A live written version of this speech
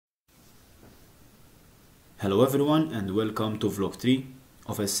Hello everyone and welcome to vlog 3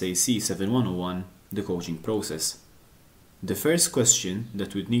 of SAC 7101, the coaching process. The first question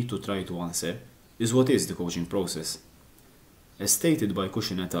that we'd need to try to answer is what is the coaching process? As stated by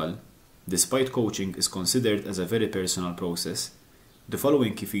Cushin et al., despite coaching is considered as a very personal process, the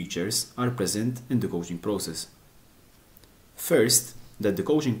following key features are present in the coaching process. First, that the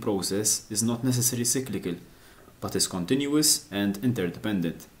coaching process is not necessarily cyclical, but is continuous and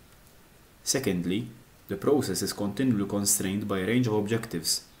interdependent. Secondly, the process is continually constrained by a range of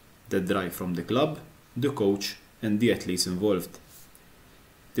objectives that derive from the club, the coach, and the athletes involved.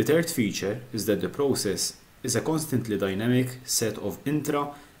 The third feature is that the process is a constantly dynamic set of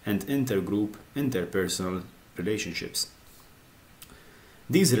intra- and intergroup interpersonal relationships.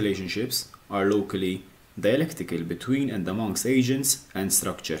 These relationships are locally dialectical between and amongst agents and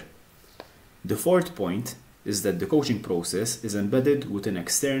structure. The fourth point is that the coaching process is embedded within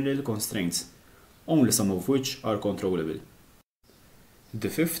external constraints, only some of which are controllable. The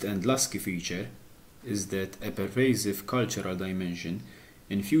fifth and last key feature is that a pervasive cultural dimension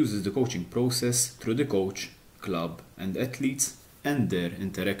infuses the coaching process through the coach, club, and athletes and their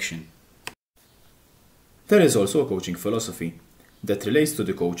interaction. There is also a coaching philosophy that relates to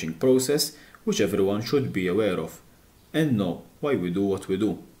the coaching process, which everyone should be aware of and know why we do what we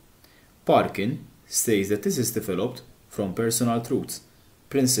do. Parkin states that this is developed from personal truths,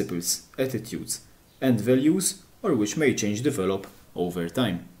 principles, attitudes, and values, or which may develop over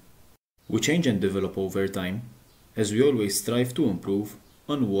time. We change and develop over time as we always strive to improve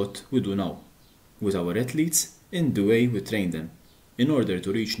on what we do now with our athletes in the way we train them in order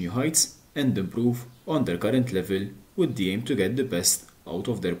to reach new heights and improve on their current level with the aim to get the best out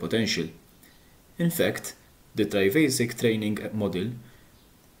of their potential. In fact, the triphasic training model,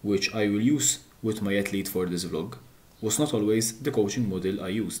 which I will use with my athlete for this vlog, was not always the coaching model I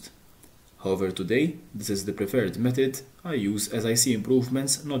used. However, today, this is the preferred method I use as I see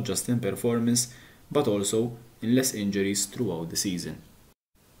improvements not just in performance, but also in less injuries throughout the season.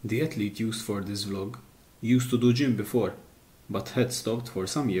 The athlete used for this vlog used to do gym before, but had stopped for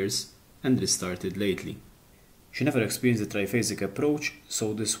some years and restarted lately. She never experienced the triphasic approach,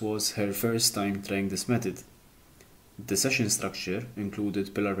 so this was her first time trying this method. The session structure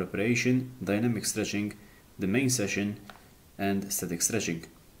included pillar preparation, dynamic stretching, the main session, and static stretching.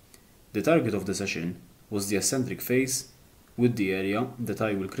 The target of the session was the eccentric phase, with the area that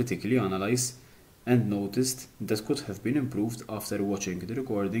I will critically analyze and noticed that could have been improved after watching the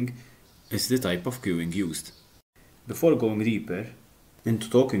recording is the type of cueing used. Before going deeper into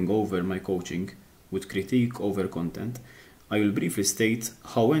talking over my coaching with critique over content, I will briefly state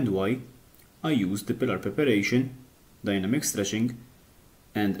how and why I used the pillar preparation, dynamic stretching,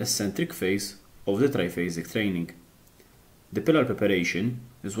 and eccentric phase of the triphasic training. The pillar preparation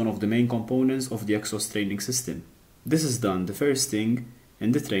is one of the main components of the Exos training system. This is done the first thing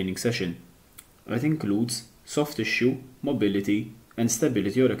in the training session. It includes soft tissue, mobility, and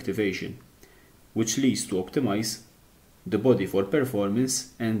stability or activation, which leads to optimize the body for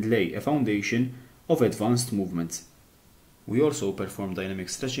performance and lay a foundation of advanced movements. We also perform dynamic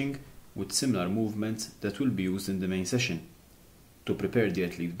stretching with similar movements that will be used in the main session to prepare the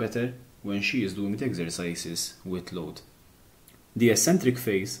athlete better when she is doing the exercises with load. The eccentric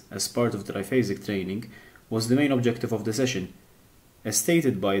phase, as part of triphasic training, was the main objective of the session. As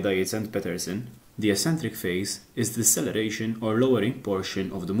stated by Dietz and Peterson, the eccentric phase is the deceleration or lowering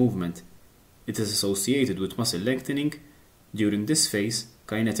portion of the movement. It is associated with muscle lengthening. During this phase,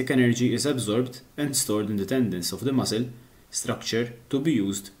 kinetic energy is absorbed and stored in the tendons of the muscle structure to be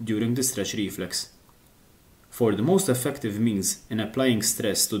used during the stretch reflex. For the most effective means in applying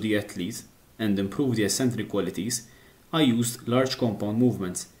stress to the athlete and improve the eccentric qualities, I used large compound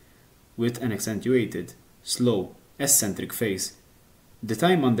movements with an accentuated, slow, eccentric phase. The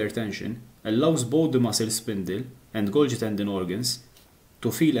time under tension allows both the muscle spindle and Golgi tendon organs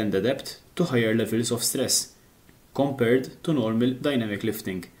to feel and adapt to higher levels of stress compared to normal dynamic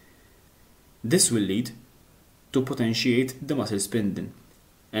lifting. This will lead to potentiate the muscle spindle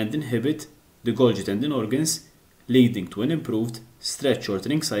and inhibit the Golgi tendon organs, leading to an improved stretch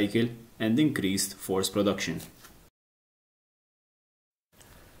shortening cycle and increased force production.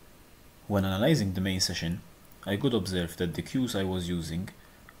 When analyzing the main session, I could observe that the cues I was using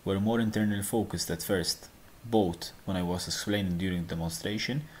were more internal focused at first, both when I was explaining during the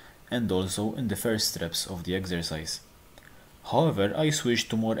demonstration and also in the first steps of the exercise. However, I switched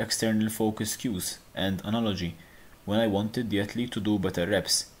to more external focused cues and analogy when I wanted the athlete to do better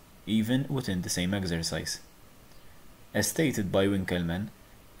reps, even within the same exercise. As stated by Winkelmann,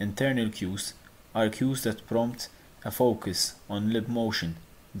 internal cues are cues that prompt a focus on lip motion,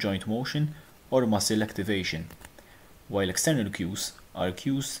 joint motion, or muscle activation, while external cues are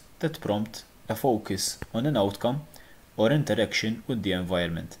cues that prompt a focus on an outcome or interaction with the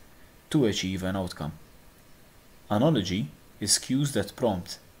environment to achieve an outcome. Analogy is cues that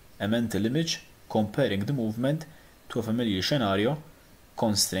prompt a mental image comparing the movement to a familiar scenario,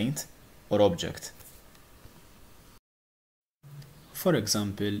 constraint, or object. For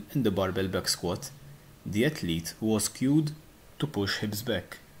example, in the barbell back squat, the athlete was cued to push hips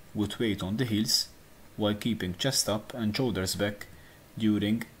back with weight on the heels while keeping chest up and shoulders back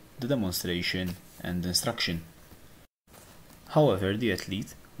during the demonstration and instruction. However, the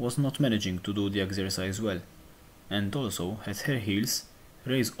athlete was not managing to do the exercise well and also had her heels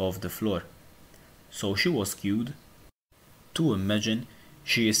raised off the floor, so she was cued to imagine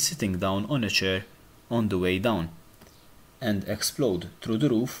she is sitting down on a chair on the way down and explode through the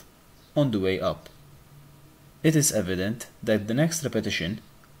roof on the way up. It is evident that the next repetition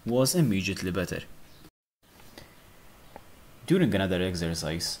was immediately better. During another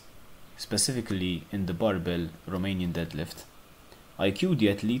exercise, specifically in the barbell Romanian deadlift, I cued the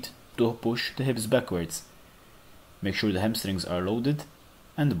athlete to push the hips backwards, make sure the hamstrings are loaded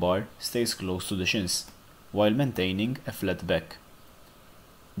and the bar stays close to the shins while maintaining a flat back.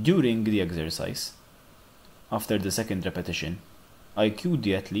 During the exercise, after the second repetition, I cued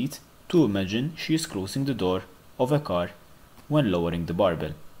the athlete to imagine she is closing the door of a car when lowering the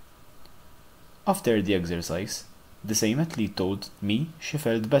barbell. After the exercise, the same athlete told me she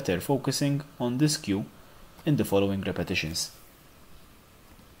felt better focusing on this cue in the following repetitions.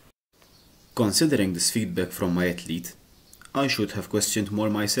 Considering this feedback from my athlete, I should have questioned more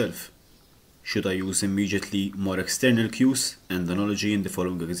myself. Should I use immediately more external cues and analogy in the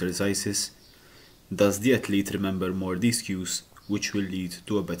following exercises? Does the athlete remember more these cues, which will lead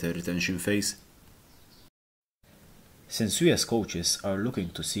to a better retention phase? Since we as coaches are looking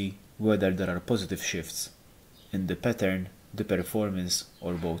to see whether there are positive shifts in the pattern, the performance,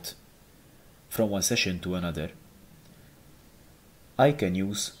 or both, from one session to another, I can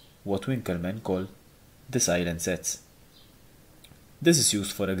use what Winkelmann call the silent sets. This is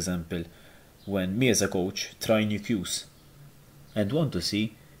used, for example, when me as a coach try new cues and want to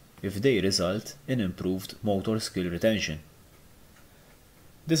see if they result in improved motor skill retention.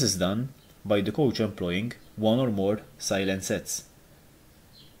 This is done by the coach employing one or more silent sets,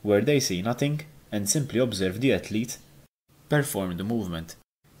 where they say nothing and simply observe the athlete perform the movement.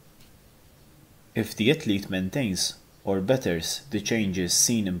 If the athlete maintains or betters the changes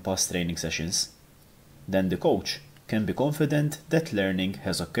seen in past training sessions, then the coach can be confident that learning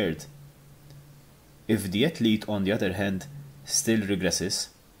has occurred. If the athlete, on the other hand, still regresses,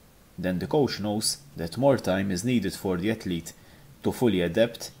 then the coach knows that more time is needed for the athlete to fully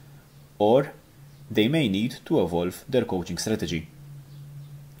adapt, or they may need to evolve their coaching strategy.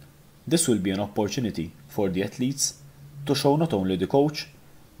 This will be an opportunity for the athletes to show not only the coach,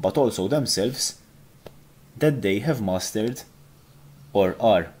 but also themselves that they have mastered or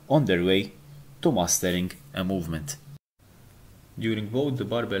are on their way to mastering a movement. During both the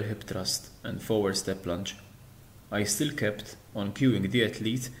barbell hip thrust and forward step lunge, I still kept on cueing the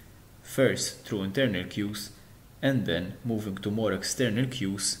athlete first through internal cues and then moving to more external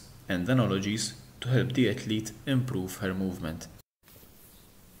cues and analogies to help the athlete improve her movement.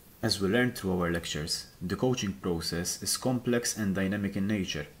 As we learned through our lectures, the coaching process is complex and dynamic in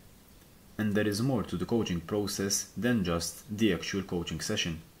nature, and there is more to the coaching process than just the actual coaching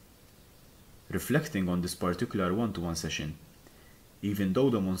session. Reflecting on this particular one-to-one session, even though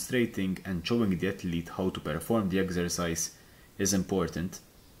demonstrating and showing the athlete how to perform the exercise is important,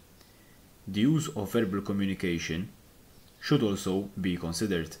 the use of verbal communication should also be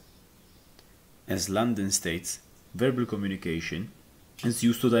considered. As London states, verbal communication is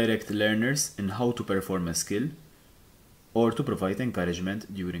used to direct learners in how to perform a skill or to provide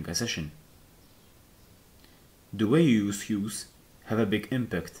encouragement during a session. The way you use cues have a big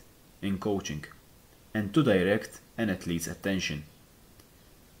impact in coaching and to direct an athlete's attention.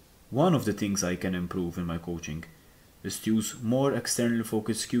 One of the things I can improve in my coaching is to use more external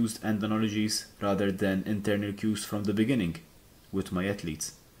focused cues and analogies rather than internal cues from the beginning with my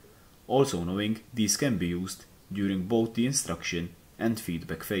athletes, also knowing these can be used during both the instruction and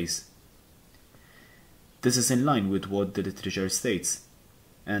feedback phase. This is in line with what the literature states,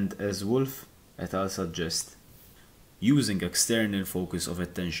 and as Wolf et al. Suggest, using external focus of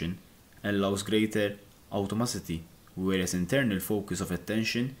attention allows greater automaticity, whereas internal focus of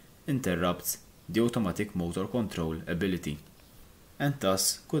attention interrupts the automatic motor control ability, and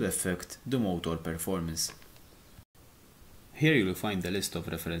thus could affect the motor performance. Here you will find a list of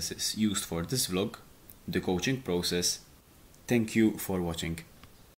references used for this vlog, the coaching process. Thank you for watching.